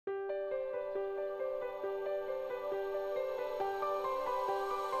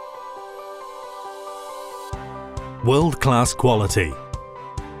world-class quality,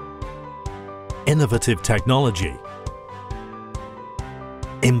 innovative technology,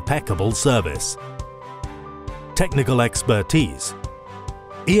 impeccable service, technical expertise.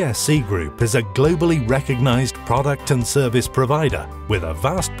 ESC Group is a globally recognized product and service provider with a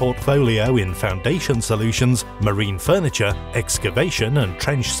vast portfolio in foundation solutions, marine furniture, excavation and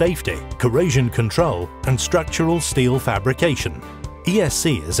trench safety, corrosion control and structural steel fabrication.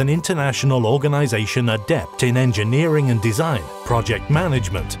 ESC is an international organization adept in engineering and design, project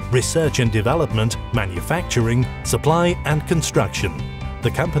management, research and development, manufacturing, supply and construction. The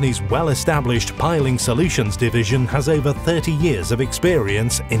company's well-established Piling Solutions division has over 30 years of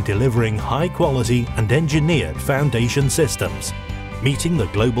experience in delivering high-quality and engineered foundation systems. Meeting the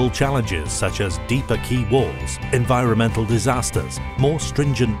global challenges such as deeper quay walls, environmental disasters, more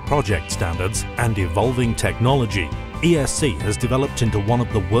stringent project standards and evolving technology, ESC has developed into one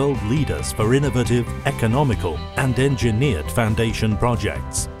of the world leaders for innovative, economical and engineered foundation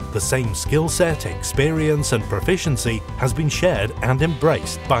projects. The same skill set, experience and proficiency has been shared and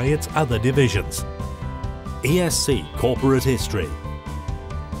embraced by its other divisions. ESC Corporate History.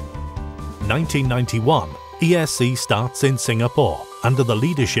 1991, ESC starts in Singapore under the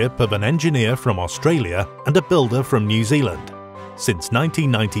leadership of an engineer from Australia and a builder from New Zealand. Since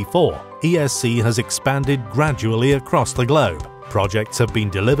 1994, ESC has expanded gradually across the globe. Projects have been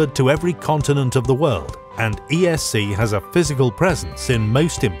delivered to every continent of the world, and ESC has a physical presence in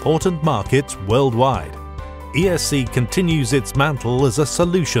most important markets worldwide. ESC continues its mantle as a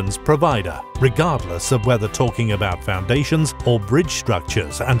solutions provider, regardless of whether talking about foundations or bridge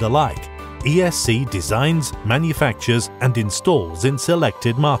structures and alike. ESC designs, manufactures and installs in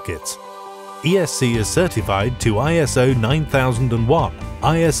selected markets. ESC is certified to ISO 9001,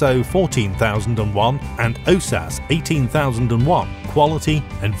 ISO 14001 and OSAS 18001 Quality,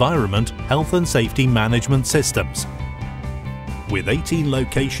 Environment, Health and Safety Management Systems. With 18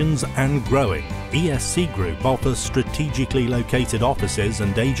 locations and growing, ESC Group offers strategically located offices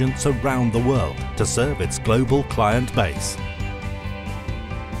and agents around the world to serve its global client base.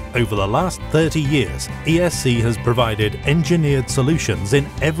 Over the last 30 years, ESC has provided engineered solutions in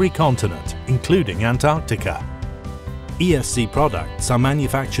every continent, including Antarctica. ESC products are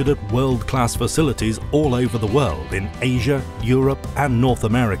manufactured at world-class facilities all over the world in Asia, Europe and North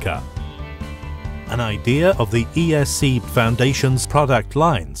America. An idea of the ESC Foundations product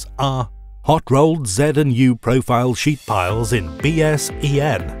lines are hot-rolled Z&U profile sheet piles in BS,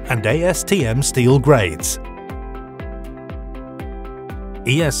 EN and ASTM steel grades.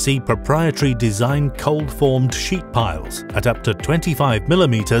 ESC proprietary design cold-formed sheet piles at up to 25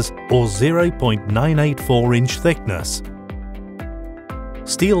 mm or 0.984 inch thickness.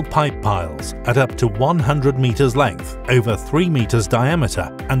 Steel pipe piles at up to 100 meters length, over 3 meters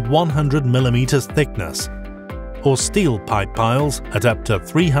diameter and 100 millimeters thickness. Or steel pipe piles at up to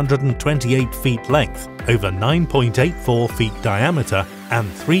 328 feet length, over 9.84 feet diameter and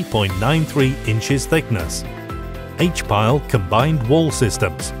 3.93 inches thickness. H-pile combined wall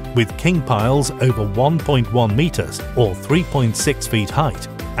systems with king piles over 1.1 meters or 3.6 feet height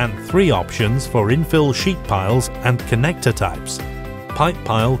and 3 options for infill sheet piles and connector types. Pipe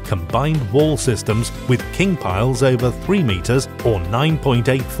pile combined wall systems with king piles over 3 meters or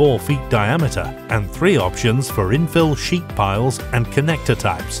 9.84 feet diameter and 3 options for infill sheet piles and connector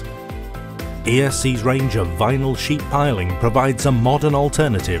types. ESC's range of vinyl sheet piling provides a modern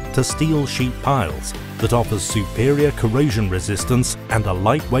alternative to steel sheet piles that offers superior corrosion resistance and a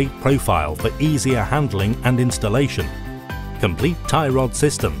lightweight profile for easier handling and installation. Complete tie rod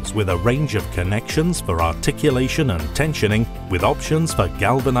systems with a range of connections for articulation and tensioning with options for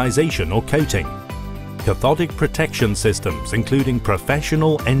galvanization or coating. Cathodic protection systems including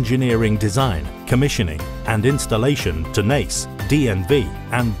professional engineering design, commissioning and installation to NACE, DNV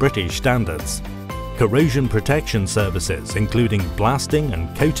and British standards. Corrosion protection services including blasting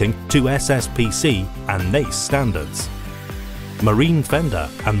and coating to SSPC and NACE standards. Marine fender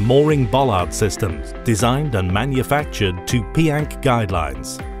and mooring bollard systems designed and manufactured to PIANC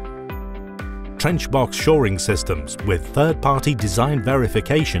guidelines. Trench box shoring systems with third-party design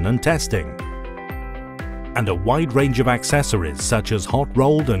verification and testing. And a wide range of accessories such as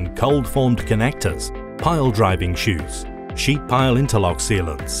hot-rolled and cold-formed connectors, pile driving shoes, sheet pile interlock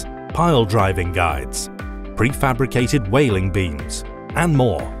sealants, pile driving guides, prefabricated whaling beams, and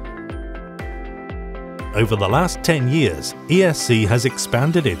more. Over the last 10 years, ESC has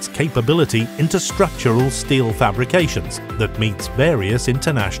expanded its capability into structural steel fabrications that meets various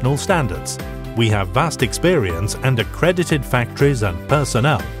international standards. We have vast experience and accredited factories and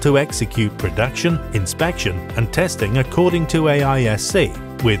personnel to execute production, inspection and testing according to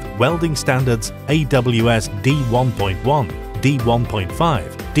AISC, with welding standards AWS D1.1,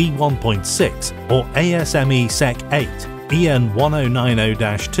 D1.5, D1.6 or ASME SEC 8, EN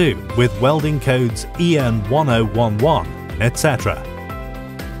 1090-2 with welding codes EN 1011, etc.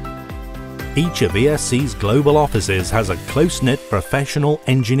 Each of ESC's global offices has a close-knit professional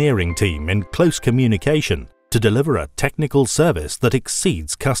engineering team in close communication to deliver a technical service that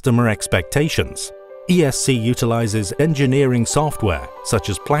exceeds customer expectations. ESC utilizes engineering software such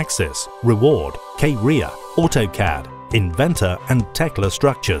as Plaxis, Reward, KREA, AutoCAD, Inventor and Tekla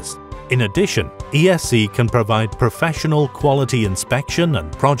structures. In addition, ESC can provide professional quality inspection and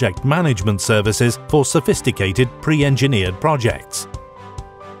project management services for sophisticated pre-engineered projects.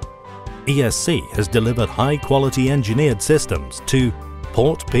 ESC has delivered high-quality engineered systems to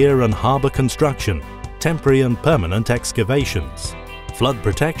port, pier and harbour construction, temporary and permanent excavations, flood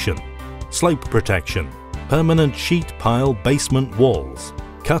protection, slope protection, permanent sheet pile basement walls,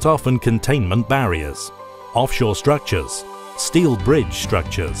 cut-off and containment barriers, offshore structures, steel bridge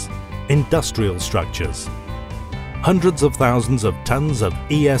structures, industrial structures. Hundreds of thousands of tons of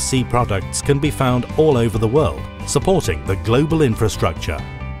ESC products can be found all over the world, supporting the global infrastructure.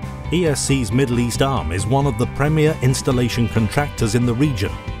 ESC's Middle East arm is one of the premier installation contractors in the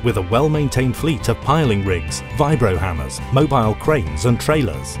region, with a well-maintained fleet of piling rigs, vibro hammers, mobile cranes and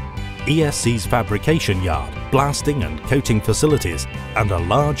trailers. ESC's fabrication yard, blasting and coating facilities, and a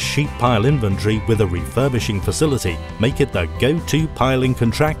large sheet pile inventory with a refurbishing facility make it the go-to piling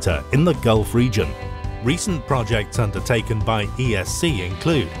contractor in the Gulf region. Recent projects undertaken by ESC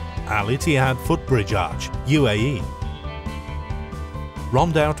include Al-Ittihad Footbridge Arch, UAE,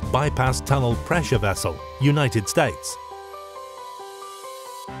 RONDOUT Bypass Tunnel Pressure Vessel, United States,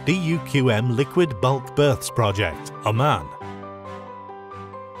 DUQM Liquid Bulk Berths Project, Oman,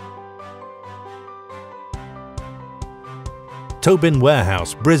 TOBIN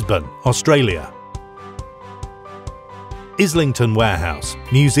Warehouse, Brisbane, Australia, ISLINGTON Warehouse,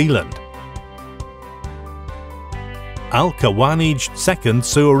 New Zealand, KHAWANEEJ Second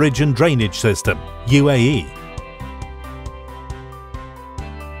Sewerage and Drainage System, UAE,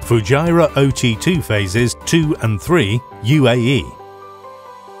 FUJAIRAH OT2 Phases 2 and 3, UAE,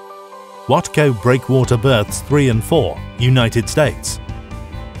 WATCO Breakwater Berths 3 and 4, United States,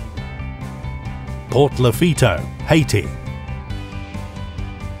 Port LAFITO, Haiti,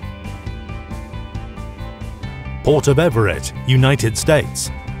 Port of Everett, United States,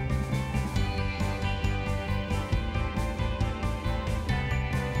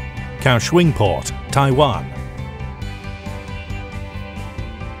 Kaohsiung Port, Taiwan,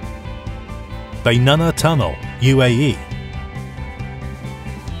 Bainuna Tunnel, UAE,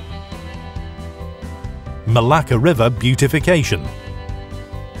 Malacca River Beautification,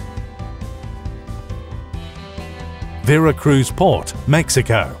 Veracruz Port,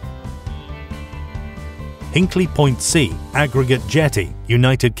 Mexico, Hinkley Point C Aggregate Jetty,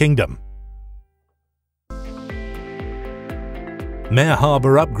 United Kingdom, Mare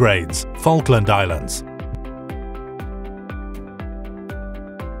Harbour Upgrades, Falkland Islands,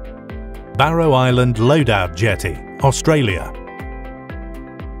 Barrow Island Loadout Jetty, Australia,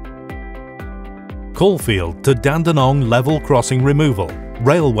 Caulfield to Dandenong Level Crossing Removal,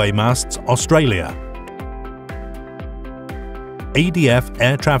 Railway Masts, Australia, ADF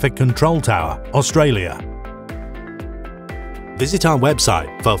Air Traffic Control Tower, Australia. Visit our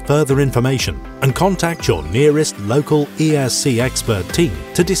website for further information and contact your nearest local ESC expert team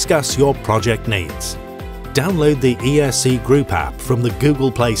to discuss your project needs. Download the ESC Group app from the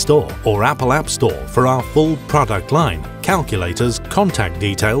Google Play Store or Apple App Store for our full product line, calculators, contact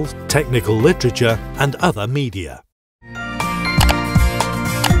details, technical literature and other media.